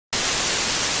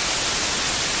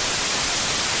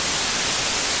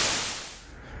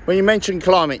When you mention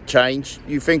climate change,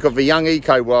 you think of the young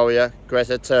eco warrior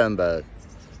Greta Thunberg.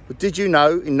 But did you know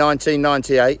in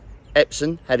 1998,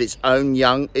 Epsom had its own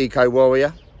young eco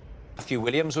warrior? Mathew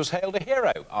Williams was hailed a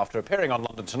hero after appearing on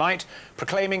London Tonight,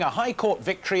 proclaiming a High Court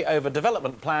victory over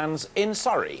development plans in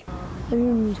Surrey.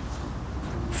 And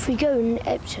if we go in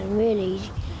Epsom, really,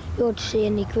 you ought to see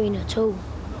any green at all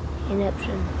in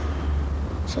Epsom.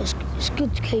 So it's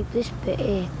good to keep this bit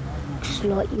here, because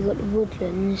like you've got the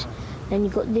woodlands, then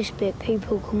you've got this bit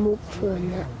people can walk through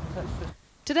and that.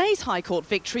 Today's High Court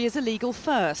victory is a legal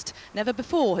first. Never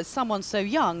before has someone so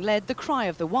young led the cry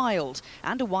of the wild,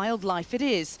 and a wildlife it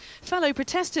is. Fellow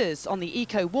protesters on the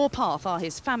eco warpath are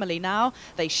his family now.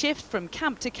 They shift from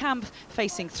camp to camp,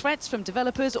 facing threats from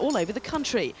developers all over the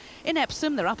country. In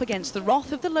Epsom, they're up against the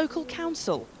wrath of the local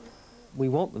council. We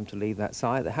want them to leave that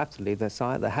site. They have to leave their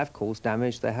site. They have caused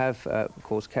damage. They have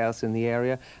caused chaos in the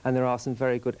area, and there are some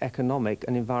very good economic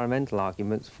and environmental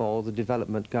arguments for the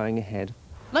development going ahead.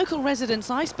 Local residents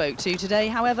I spoke to today,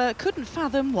 however, couldn't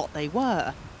fathom what they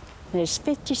were. There's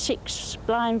 56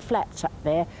 blind flats up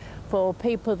there for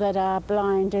people that are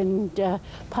blind and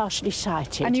partially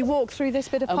sighted. And you walk through this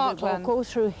bit of parkland? We walk all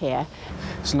through here.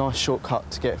 It's a nice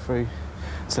shortcut to get through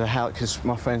to the house, because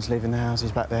my friends live in the houses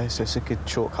back there, so it's a good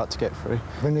shortcut to get through.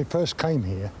 When they first came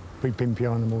here, we'd been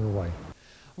behind them all the way.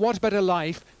 What better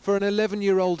life for an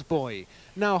 11-year-old boy,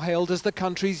 now hailed as the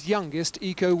country's youngest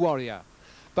eco-warrior.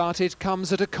 But it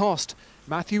comes at a cost.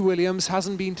 Mathew Williams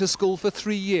hasn't been to school for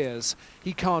 3 years.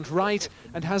 He can't write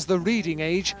and has the reading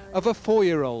age of a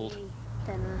 4-year-old.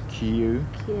 Q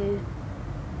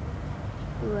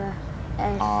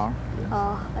R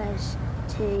S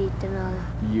T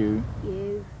U.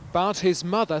 But his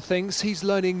mother thinks he's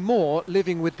learning more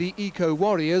living with the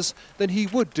eco-warriors than he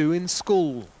would do in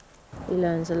school. He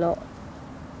learns a lot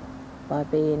by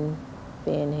being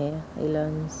here. He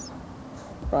learns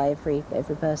by every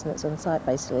person that's on site,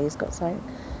 basically. He's got something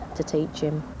to teach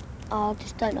him. I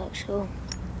just don't like school,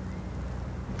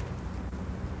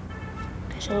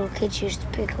 because all the kids used to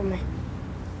pick on me.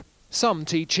 Some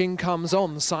teaching comes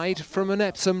on site from an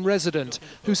Epsom resident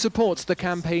who supports the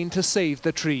campaign to save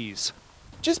the trees.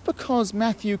 Just because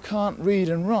Mathew can't read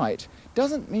and write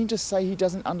doesn't mean to say he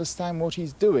doesn't understand what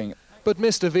he's doing. But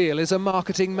Mr. Veal is a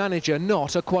marketing manager,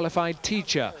 not a qualified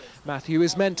teacher. Mathew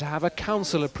is meant to have a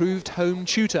council-approved home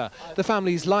tutor. The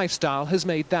family's lifestyle has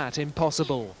made that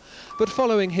impossible. But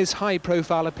following his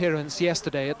high-profile appearance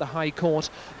yesterday at the High Court,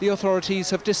 the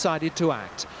authorities have decided to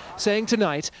act, saying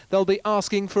tonight they'll be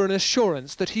asking for an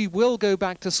assurance that he will go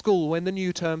back to school when the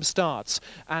new term starts,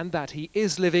 and that he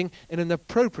is living in an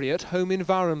appropriate home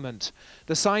environment.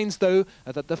 The signs, though,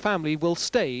 are that the family will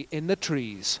stay in the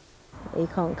trees. He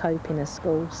can't cope in a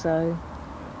school, so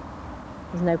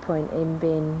there's no point in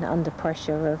being under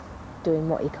pressure of doing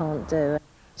what he can't do.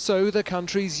 So the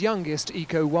country's youngest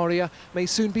eco-warrior may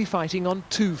soon be fighting on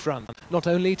two fronts, not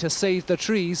only to save the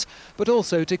trees, but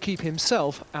also to keep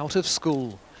himself out of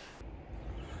school.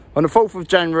 On the 4th of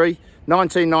January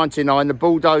 1999, the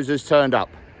bulldozers turned up,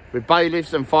 with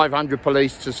bailiffs and 500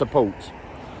 police to support.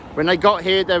 When they got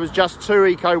here, there was just 2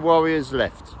 eco-warriors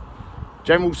left.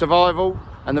 General Survival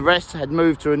and the rest had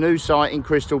moved to a new site in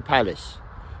Crystal Palace.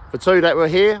 The 2 that were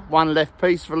here, one left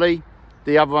peacefully,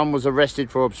 the other one was arrested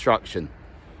for obstruction.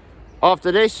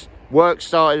 After this, work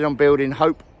started on building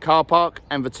Hope car park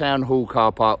and the Town Hall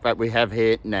car park that we have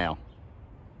here now.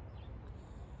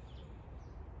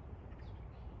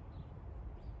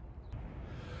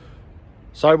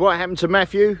 So what happened to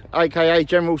Mathew, aka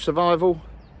General Survival?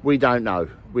 We don't know.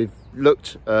 We've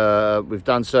looked, we've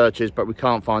done searches, but we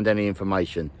can't find any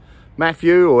information.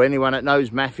 Mathew, or anyone that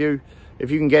knows Mathew,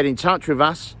 if you can get in touch with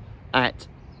us at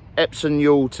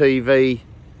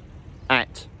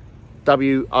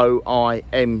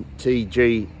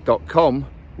epsomyultv@woimtg.com.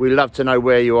 We'd love to know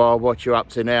where you are, what you're up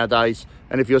to nowadays,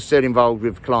 and if you're still involved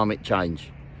with climate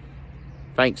change.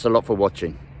 Thanks a lot for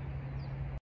watching.